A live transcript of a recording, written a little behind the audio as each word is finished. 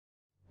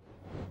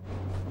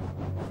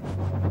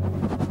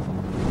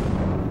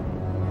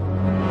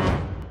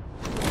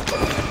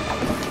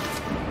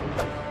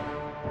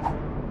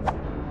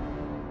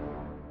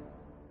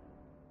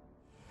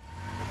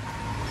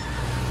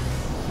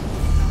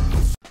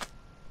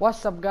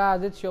What's up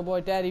guys, it's your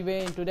boy Terry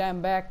Wayne. Today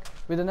I'm back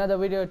with another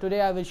video. Today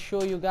I will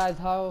show you guys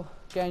how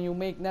can you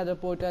make nether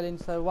portal in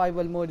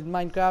survival mode in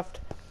Minecraft.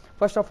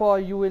 First of all,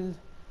 you will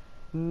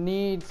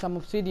need some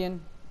obsidian.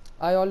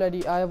 I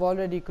have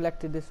already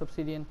collected this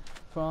obsidian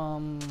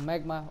from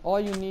magma. All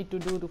you need to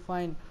do to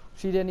find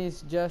obsidian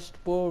is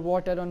just pour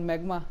water on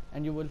magma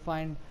and you will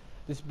find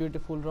this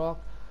beautiful rock.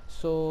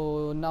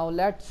 So now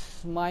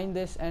let's mine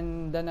this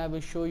and then I will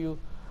show you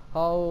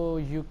how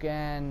you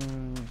can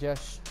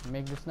just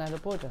make this nether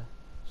portal.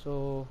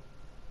 So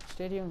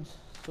stay tuned.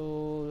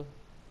 So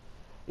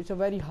it's a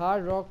very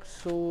hard rock,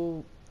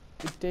 so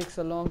it takes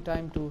a long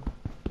time to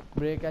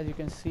break. As you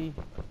can see,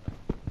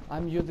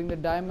 I'm using the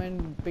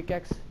diamond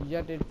pickaxe,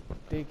 yet it's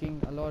taking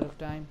a lot of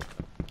time.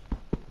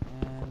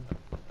 And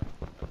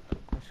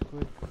let's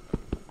quit.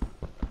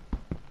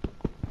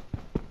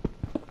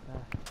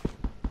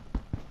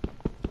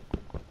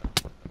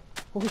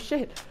 Oh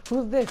shit,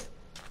 who's this?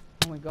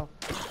 Oh my god.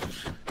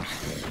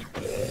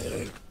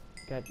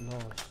 Get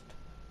lost.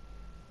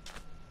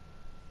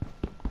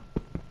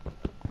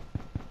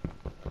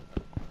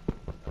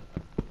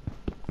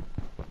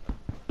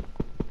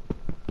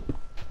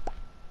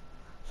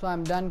 So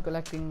I'm done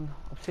collecting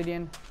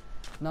obsidian.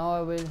 Now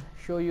I will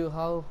show you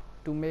how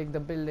to make the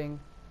building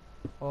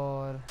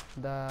or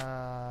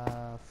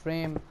the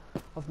frame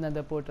of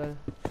nether portal.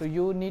 So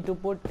you need to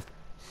put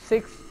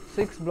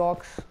six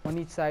blocks on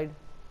each side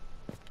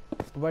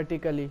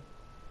vertically,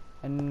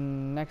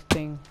 and next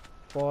thing,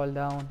 fall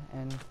down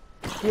and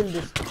kill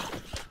this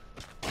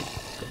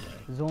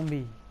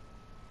zombie.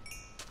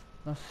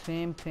 Now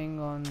same thing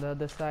on the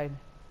other side.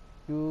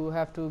 You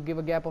have to give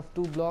a gap of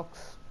 2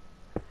 blocks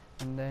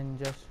and then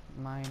just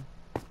mine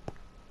 1,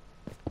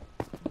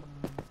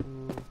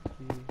 2,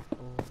 3, 4,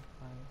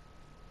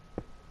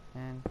 5,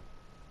 and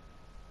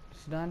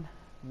it's done.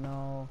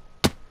 Now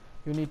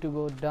you need to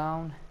go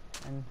down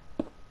and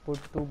put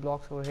 2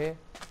 blocks over here.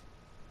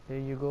 There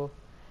you go.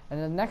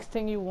 And the next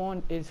thing you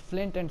want is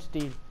flint and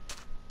steel.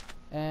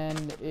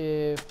 And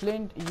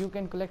flint, you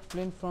can collect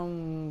flint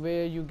from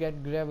where you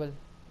get gravel.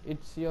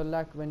 It's your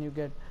luck when you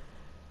get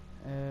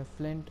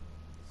flint.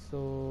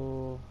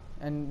 So,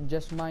 and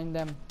just mine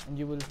them and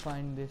you will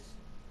find this.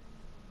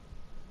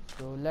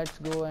 So let's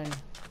go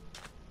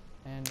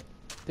and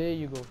there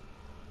you go.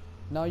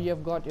 Now you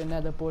have got your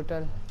nether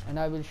portal, and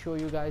I will show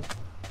you guys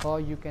how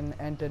you can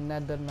enter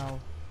nether now.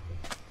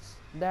 It's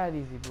that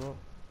easy, bro.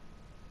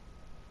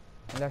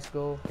 Let's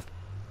go.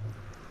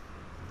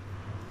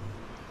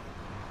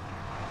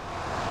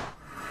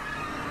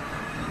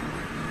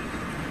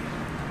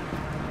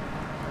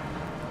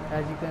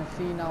 As you can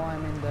see, now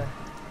I'm in the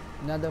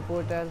nether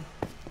portal.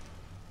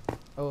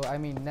 Oh, I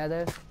mean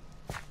nether.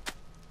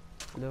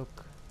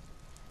 Look,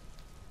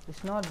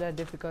 it's not that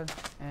difficult,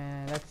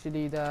 and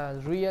actually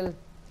the real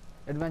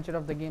adventure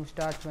of the game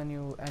starts when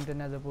you enter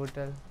nether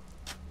portal.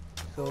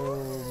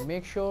 So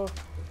make sure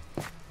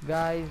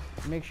guys,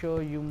 make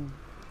sure you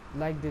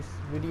like this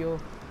video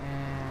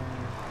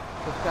and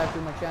subscribe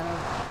to my channel,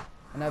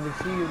 and I will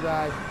see you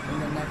guys in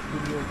the next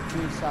video.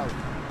 Peace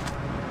out.